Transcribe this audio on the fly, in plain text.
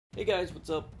Hey guys, what's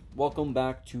up? Welcome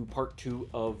back to part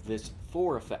 2 of this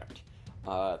Thor effect.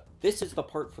 This is the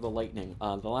part for the lightning.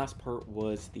 The last part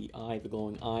was the eye, the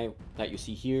glowing eye that you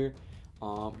see here.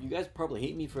 You guys probably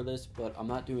hate me for this, but I'm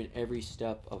not doing every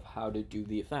step of how to do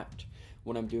the effect.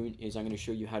 What I'm doing is I'm going to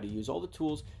show you how to use all the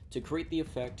tools to create the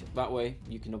effect. That way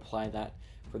you can apply that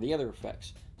for the other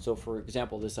effects. So for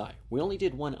example, this eye. We only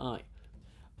did one eye.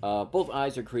 Both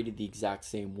eyes are created the exact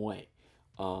same way.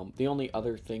 The only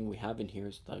other thing we have in here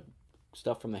is the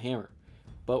stuff from the hammer,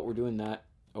 but we're doing that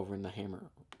over in the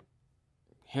hammer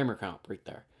comp right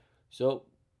there. So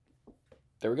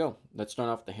there we go. Let's start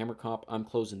off with the hammer comp. I'm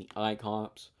closing the eye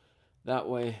comps. That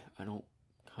way I don't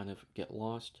kind of get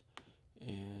lost,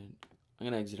 and I'm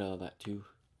gonna exit out of that too.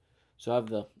 So I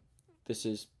have this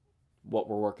is what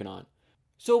we're working on.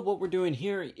 So what we're doing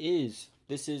here is,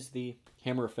 this is the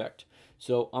hammer effect.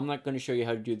 So I'm not going to show you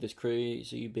how to do this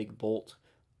crazy big bolt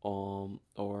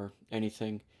or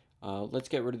anything. Let's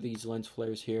get rid of these lens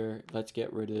flares here. Let's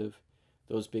get rid of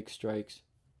those big strikes.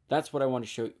 That's what I want to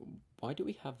show you. Why do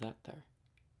we have that there?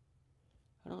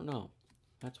 I don't know.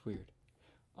 That's weird.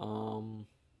 So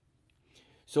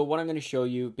what I'm going to show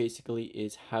you basically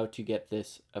is how to get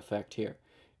this effect here.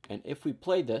 And if we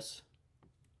play this,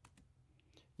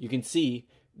 you can see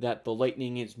that the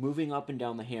lightning is moving up and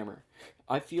down the hammer.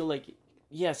 I feel like,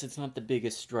 yes, it's not the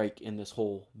biggest strike in this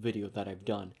whole video that I've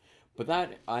done, but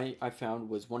that I found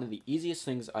was one of the easiest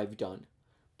things I've done.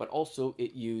 But also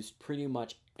it used pretty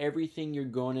much everything you're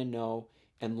going to know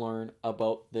and learn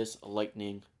about this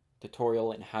lightning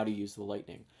tutorial and how to use the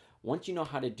lightning. Once you know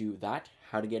how to do that,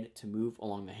 how to get it to move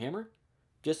along the hammer,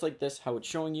 just like this, how it's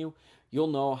showing you, you'll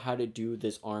know how to do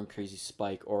this arm crazy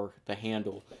spike or the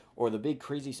handle or the big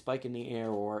crazy spike in the air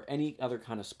or any other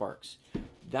kind of sparks.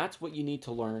 That's what you need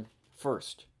to learn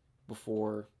first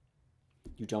before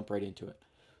you jump right into it.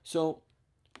 So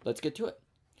let's get to it.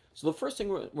 So the first thing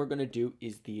we're going to do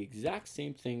is the exact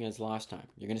same thing as last time.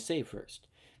 You're going to save first.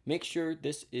 Make sure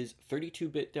this is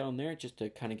 32-bit down there just to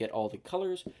kind of get all the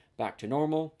colors back to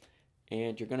normal.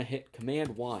 And you're going to hit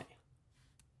Command Y.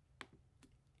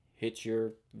 Hit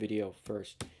your video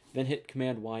first, then hit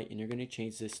Command Y, and you're going to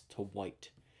change this to white.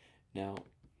 Now,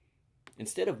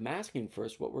 instead of masking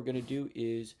first, what we're going to do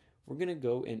is we're going to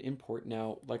go and import.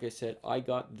 Now, like I said, I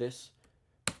got this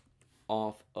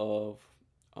off of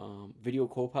Video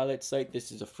Copilot site.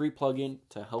 This is a free plugin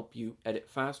to help you edit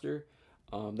faster.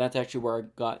 That's actually where I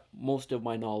got most of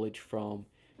my knowledge from,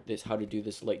 this how to do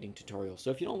this lightning tutorial. So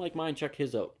if you don't like mine, check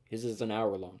his out. His is an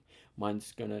hour long.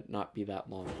 Mine's going to not be that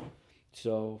long.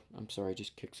 So, I'm sorry, I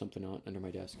just kicked something out under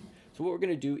my desk. So what we're going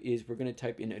to do is we're going to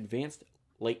type in advanced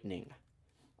lightning.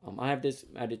 I have this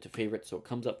added to favorite, so it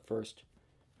comes up first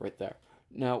right there.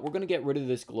 Now, we're going to get rid of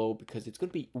this glow because it's going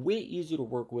to be way easier to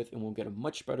work with and we'll get a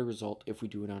much better result if we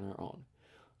do it on our own.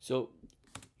 So,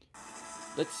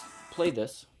 let's play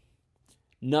this.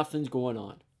 Nothing's going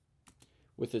on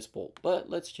with this bolt, but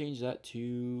let's change that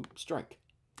to strike,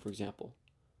 for example.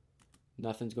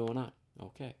 Nothing's going on.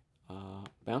 Okay.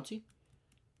 Bouncy?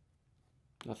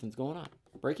 Nothing's going on.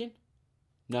 Breaking?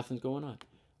 Nothing's going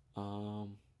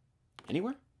on.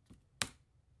 Anywhere?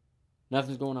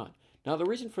 Nothing's going on. Now the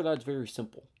reason for that is very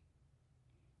simple.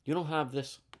 You don't have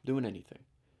this doing anything.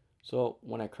 So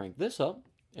when I crank this up,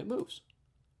 it moves.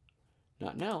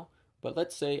 Not now, but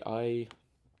let's say I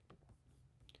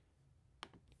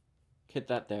hit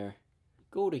that there,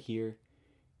 go to here,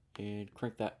 and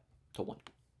crank that to 1.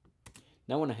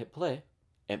 Now when I hit play,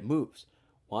 it moves.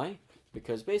 Why?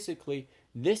 Because basically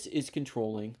this is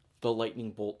controlling the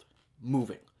lightning bolt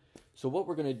moving. So what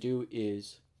we're going to do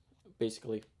is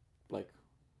basically like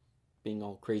being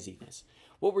all craziness.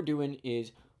 What we're doing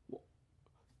is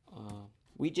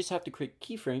we just have to create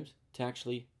keyframes to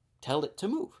actually tell it to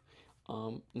move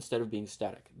instead of being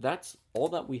static. That's all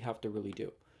that we have to really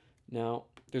do. Now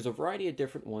there's a variety of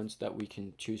different ones that we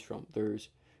can choose from. There's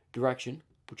direction,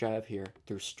 which I have here.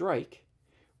 There's strike,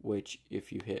 which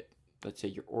if you hit, let's say,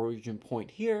 your origin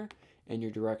point here and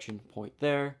your direction point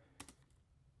there,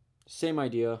 same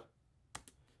idea.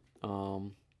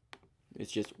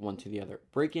 It's just one to the other.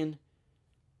 Break-in,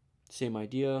 same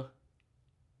idea.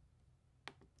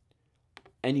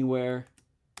 Anywhere,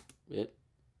 it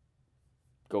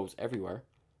goes everywhere.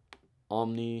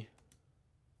 Omni,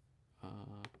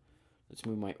 let's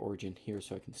move my origin here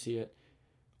so I can see it.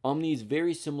 Omni is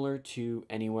very similar to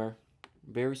anywhere,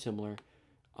 very similar.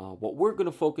 What we're going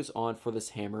to focus on for this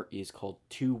hammer is called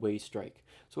two-way strike.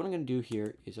 So what I'm going to do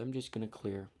here is I'm just going to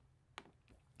clear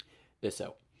this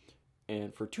out.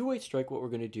 And for two-way strike, what we're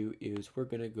going to do is we're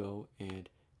going to go and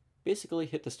basically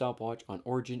hit the stopwatch on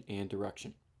origin and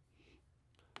direction.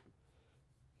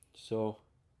 So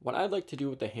what I'd like to do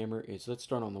with the hammer is let's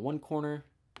start on the one corner,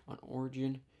 on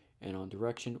origin, and on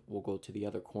direction, we'll go to the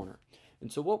other corner.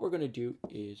 And so what we're going to do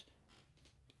is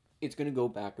it's going to go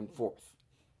back and forth,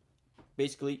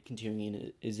 basically continuing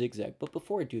in a zigzag. But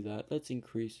before I do that, let's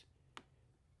increase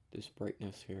this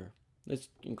brightness here. Let's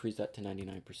increase that to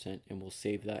 99% and we'll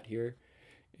save that here.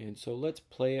 And so let's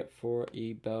play it for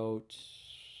about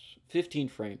 15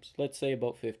 frames. Let's say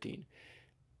about 15.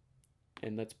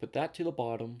 And let's put that to the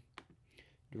bottom,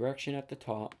 direction at the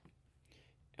top,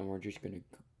 and we're just going to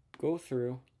go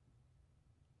through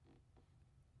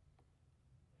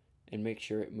and make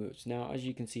sure it moves. Now, as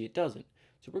you can see, it doesn't.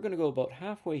 So we're going to go about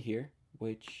halfway here,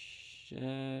 which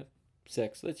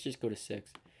 6. Let's just go to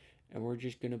 6. And we're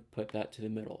just going to put that to the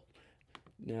middle.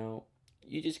 Now,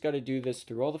 you just got to do this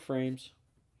through all the frames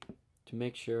to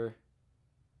make sure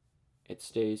it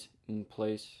stays in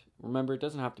place. Remember, it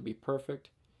doesn't have to be perfect,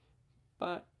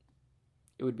 but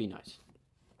it would be nice.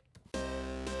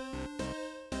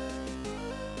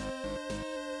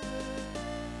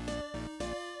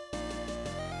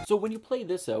 So when you play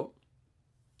this out,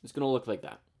 it's going to look like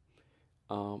that.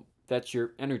 That's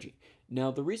your energy.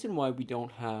 Now, the reason why we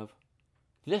don't have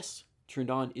this turned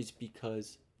on is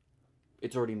because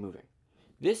it's already moving.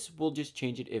 This will just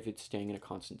change it if it's staying in a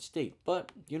constant state.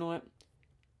 But you know what?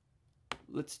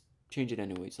 Let's change it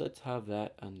anyways. Let's have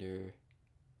that under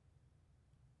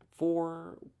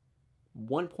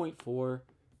 1.4,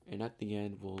 and at the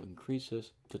end we'll increase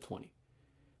this to 20.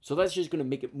 So that's just going to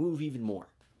make it move even more.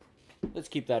 Let's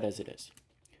keep that as it is.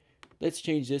 Let's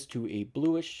change this to a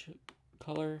bluish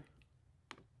color,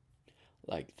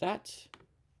 like that.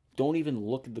 Don't even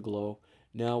look at the glow.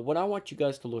 Now, what I want you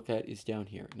guys to look at is down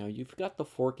here. Now, you've got the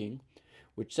forking,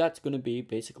 which that's going to be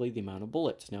basically the amount of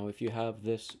bullets. Now, if you have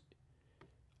this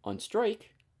on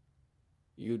strike,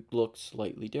 you'd look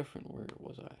slightly different. Where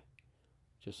was I?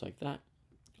 Just like that.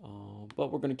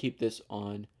 But we're going to keep this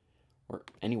on, or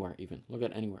anywhere even. Look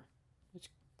at anywhere. It's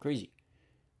crazy.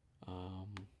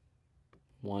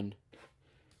 One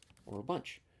or a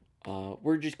bunch.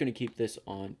 We're just going to keep this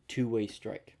on two-way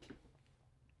strike.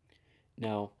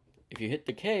 Now, if you hit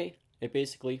the K, it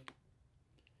basically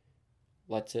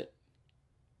lets it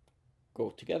go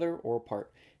together or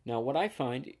apart. Now, what I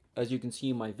find, as you can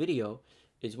see in my video,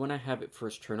 is when I have it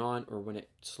first turn on or when it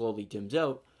slowly dims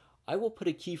out, I will put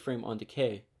a keyframe on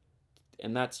decay,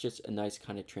 and that's just a nice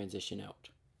kind of transition out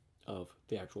of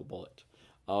the actual bullet.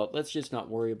 Let's just not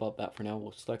worry about that for now.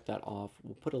 We'll select that off.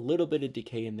 We'll put a little bit of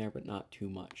decay in there, but not too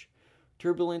much.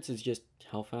 Turbulence is just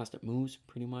how fast it moves,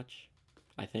 pretty much,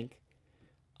 I think.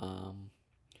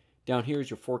 Down here is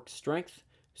your fork strength.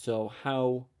 So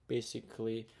how,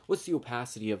 basically, what's the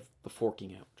opacity of the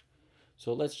forking out?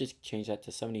 So let's just change that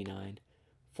to 79.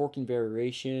 Forking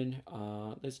variation,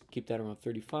 let's keep that around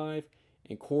 35.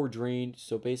 And core drain,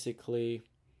 so basically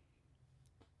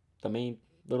the main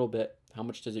little bit, how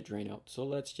much does it drain out? So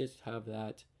let's just have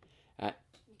that at,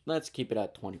 let's keep it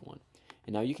at 21.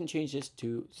 And now you can change this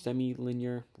to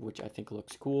semi-linear, which I think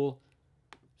looks cool.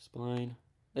 Spline,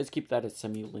 let's keep that at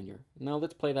semi-linear. Now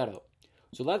let's play that out.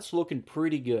 So that's looking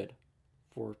pretty good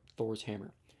for Thor's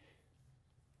hammer.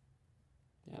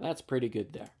 Yeah, that's pretty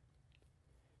good there.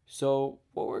 So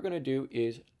what we're going to do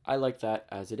is, I like that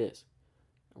as it is.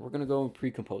 We're going to go and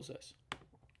pre-compose this.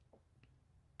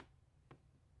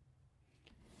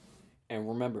 And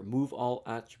remember, move all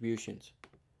attributions.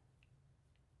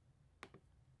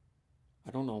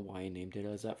 I don't know why I named it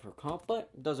as that for comp, but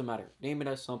it doesn't matter. Name it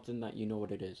as something that you know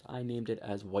what it is. I named it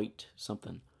as white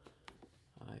something.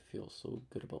 I feel so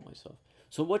good about myself.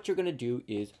 So what you're going to do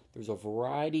is, there's a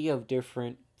variety of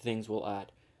different things we'll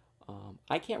add.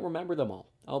 I can't remember them all,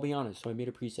 I'll be honest, so I made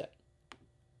a preset.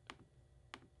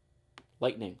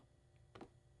 Lightning.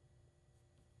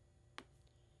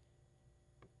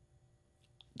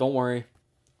 Don't worry,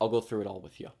 I'll go through it all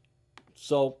with you.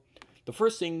 So, the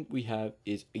first thing we have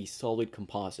is a solid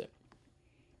composite.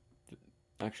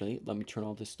 Actually, let me turn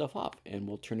all this stuff off and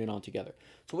we'll turn it on together.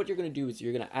 So what you're going to do is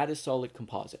you're going to add a solid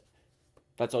composite.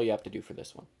 That's all you have to do for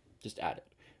this one. Just add it.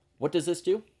 What does this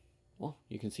do? Well,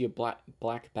 you can see a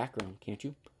black background, can't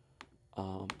you?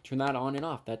 Turn that on and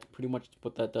off. That's pretty much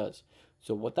what that does.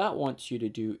 So what that wants you to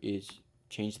do is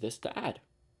change this to add.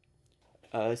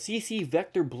 CC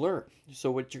vector blur.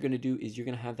 So what you're going to do is you're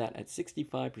going to have that at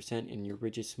 65% and your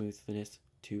ridge smoothness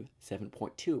to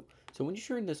 7.2. So when you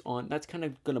turn this on, that's kind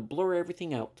of going to blur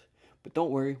everything out. But don't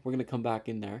worry, we're going to come back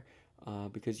in there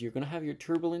because you're going to have your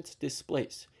turbulence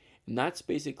displace. And that's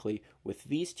basically, with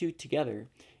these two together,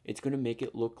 it's going to make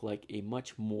it look like a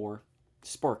much more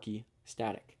sparky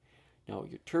static. Now,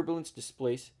 your turbulence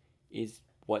displace is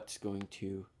what's going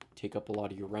to take up a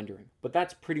lot of your rendering. But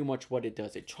that's pretty much what it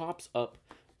does. It chops up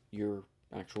your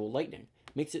actual lightning,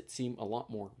 makes it seem a lot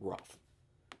more rough,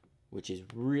 which is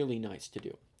really nice to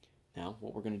do. Now,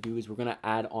 what we're going to do is we're going to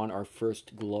add on our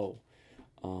first glow.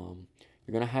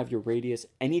 You're going to have your radius,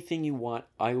 anything you want.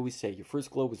 I always say your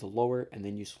first glow is lower, and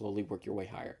then you slowly work your way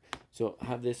higher. So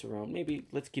have this around, maybe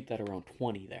let's keep that around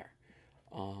 20 there.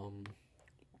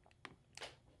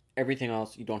 Everything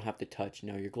else you don't have to touch.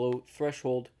 Now your glow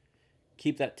threshold,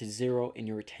 keep that to 0 and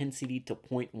your intensity to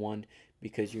 0.1,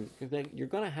 because you're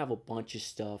going to have a bunch of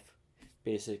stuff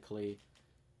basically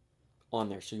on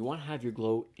there. So you want to have your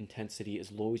glow intensity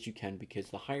as low as you can, because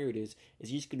the higher it is,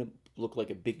 it's just going to look like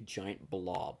a big giant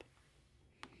blob.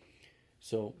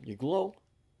 So your glow,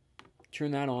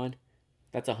 turn that on.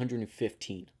 That's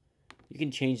 115. You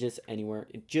can change this anywhere.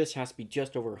 It just has to be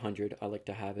just over 100. I like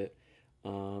to have it.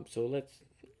 So let's,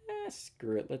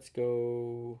 screw it. Let's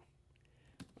go,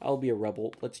 I'll be a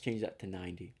rebel. Let's change that to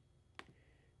 90.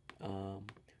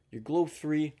 Your glow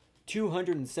 3,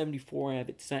 274 I have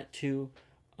it set to.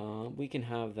 We can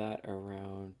have that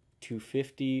around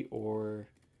 250 or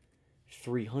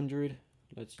 300.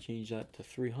 Let's change that to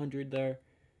 300 there.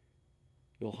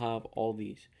 You'll have all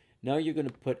these. Now you're going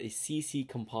to put a CC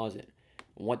composite.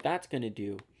 And what that's going to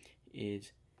do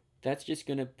is that's just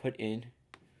going to put in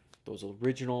those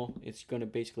original, it's going to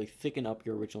basically thicken up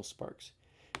your original sparks.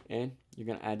 And you're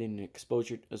going to add in an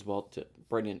exposure as well to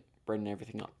brighten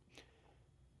everything up.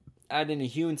 Add in a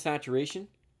hue and saturation,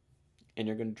 and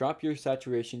you're going to drop your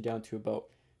saturation down to about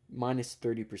minus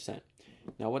 30%.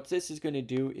 Now what this is going to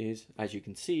do is, as you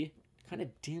can see, kind of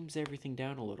dims everything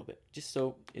down a little bit, just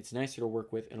so it's nicer to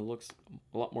work with and it looks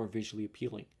a lot more visually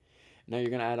appealing. Now you're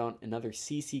going to add on another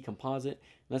CC composite,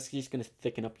 and that's just going to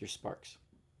thicken up your sparks.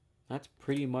 That's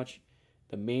pretty much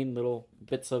the main little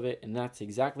bits of it, and that's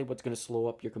exactly what's going to slow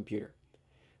up your computer.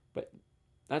 But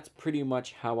that's pretty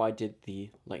much how I did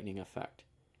the lightning effect.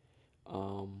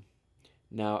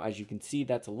 Now, as you can see,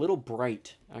 that's a little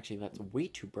bright. Actually, that's way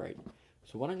too bright.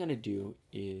 So what I'm going to do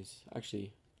is,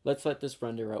 actually, let's let this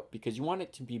render out, because you want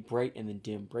it to be bright and then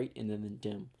dim, bright and then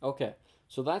dim. Okay,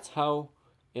 so that's how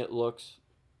it looks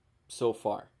so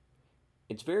far.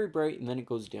 It's very bright and then it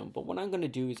goes dim. But what I'm going to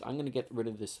do is I'm going to get rid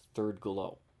of this third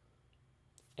glow.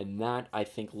 And that, I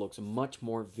think, looks much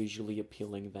more visually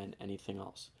appealing than anything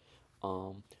else.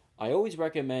 I always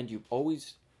recommend you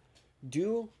always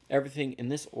do everything in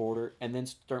this order and then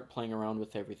start playing around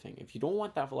with everything. If you don't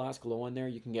want that last glow on there,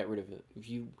 you can get rid of it. If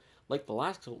you like the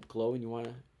last glow and you want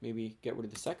to maybe get rid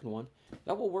of the second one,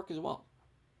 that will work as well.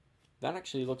 That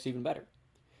actually looks even better.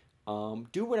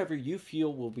 Do whatever you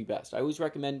feel will be best. I always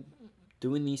recommend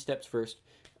doing these steps first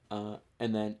and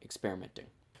then experimenting.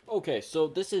 Okay, so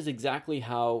this is exactly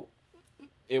how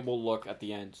it will look at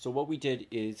the end. So what we did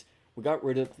is we got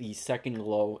rid of the second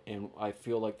glow, and I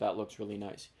feel like that looks really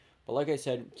nice. But like I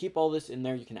said, keep all this in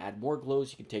there. You can add more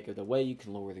glows, you can take it away, you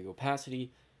can lower the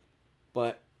opacity.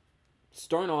 But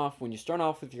when you start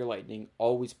off with your lightning,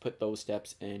 always put those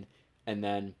steps in and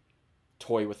then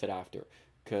toy with it after,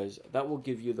 because that will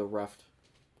give you the rough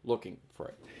looking for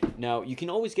it. Now, you can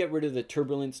always get rid of the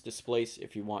turbulence displace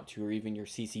if you want to, or even your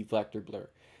CC vector blur.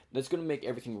 That's going to make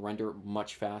everything render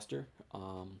much faster.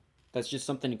 That's just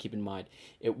something to keep in mind.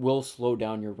 It will slow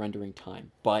down your rendering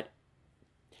time, but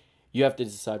you have to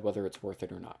decide whether it's worth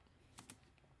it or not.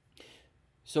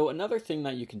 So another thing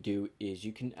that you can do is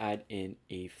you can add in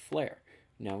a flare.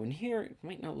 Now in here, it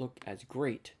might not look as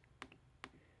great,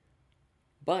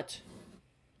 but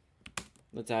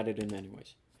let's add it in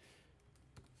anyways.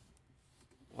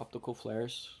 Optical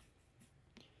flares.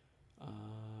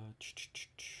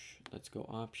 Let's go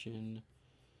option.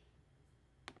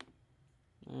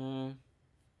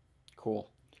 Cool.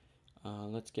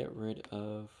 Let's get rid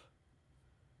of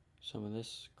some of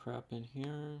this crap in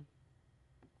here.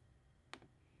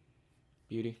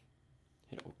 Beauty.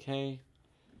 Hit OK.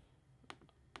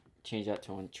 Change that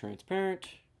to transparent.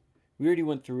 We already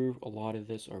went through a lot of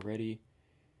this already.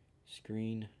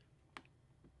 Screen.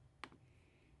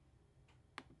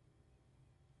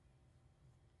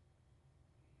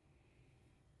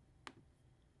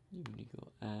 You need to go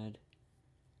add.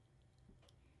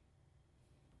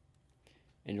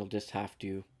 And you'll just have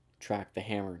to track the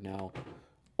hammer. Now,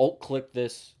 alt click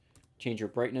this, change your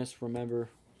brightness, remember.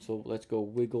 So let's go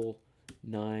wiggle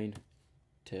 9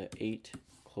 to 8,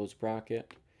 close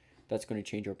bracket. That's going to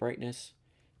change our brightness.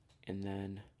 And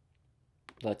then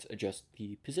let's adjust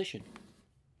the position.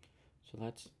 So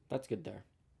that's good there.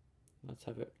 Let's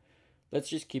have it. Let's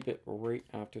just keep it right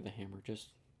after the hammer, just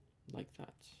like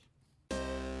that.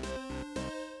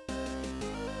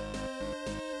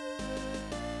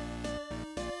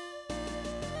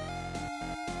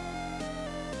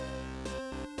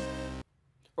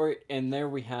 and there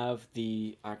we have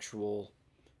the actual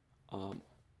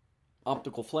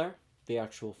optical flare, the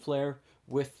actual flare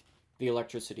with the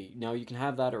electricity. Now you can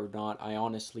have that or not. I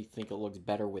honestly think it looks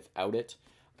better without it.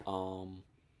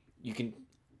 You can,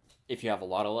 if you have a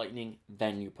lot of lightning,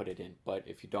 then you put it in. But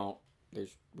if you don't,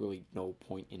 there's really no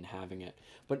point in having it.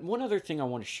 But one other thing I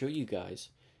want to show you guys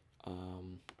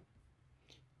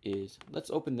is,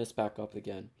 let's open this back up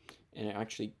again and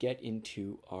actually get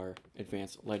into our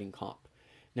advanced lighting comp.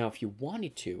 Now, if you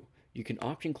wanted to, you can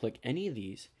option click any of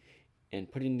these and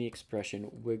put in the expression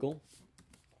wiggle.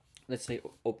 Let's say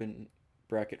open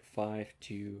bracket 5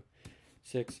 to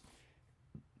 6,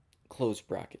 close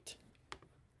bracket.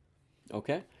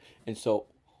 Okay? And so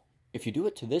if you do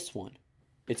it to this one,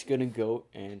 it's going to go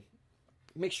and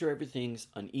make sure everything's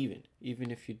uneven.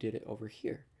 Even if you did it over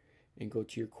here and go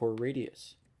to your core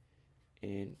radius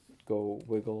and go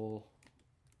wiggle,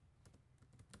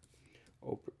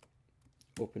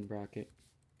 open bracket,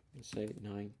 and say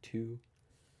 9 to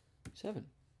 7.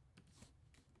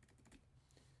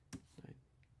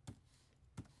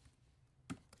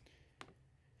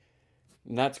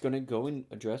 And that's going to go and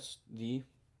address the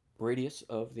radius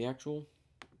of the actual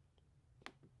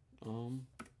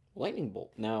lightning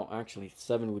bolt. Now, actually,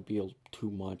 7 would be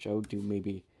too much. I would do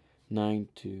maybe 9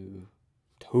 to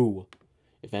 2,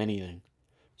 if anything.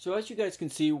 So as you guys can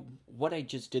see, what I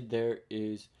just did there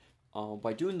is,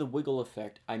 by doing the wiggle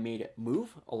effect, I made it move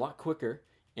a lot quicker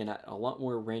and at a lot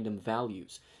more random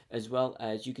values, as well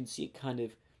as you can see it kind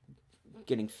of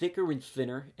getting thicker and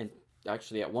thinner, and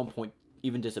actually at one point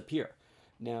even disappear.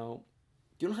 Now,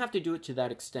 you don't have to do it to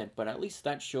that extent, but at least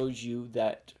that shows you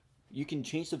that you can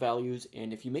change the values,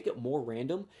 and if you make it more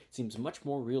random, it seems much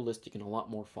more realistic and a lot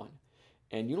more fun.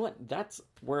 And you know what? That's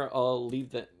where I'll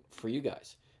leave that for you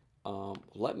guys.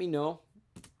 Let me know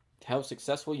how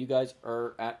successful you guys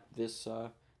are at this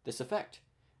this effect.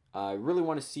 I really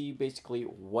want to see basically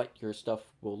what your stuff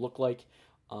will look like.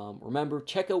 Remember,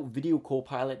 check out Video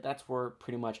Copilot. That's where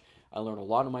pretty much I learned a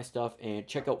lot of my stuff. And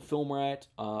check out Film Riot.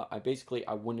 I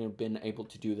wouldn't have been able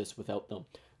to do this without them.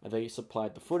 They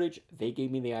supplied the footage. They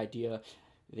gave me the idea.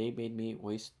 They made me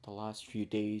waste the last few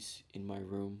days in my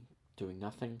room doing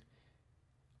nothing.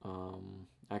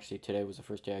 Actually, today was the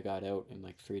first day I got out in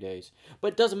like 3 days.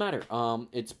 But it doesn't matter.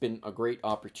 It's been a great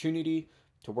opportunity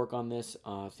to work on this.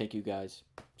 Thank you guys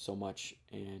so much.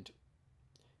 And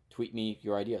tweet me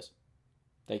your ideas.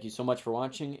 Thank you so much for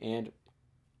watching, and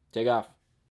take off.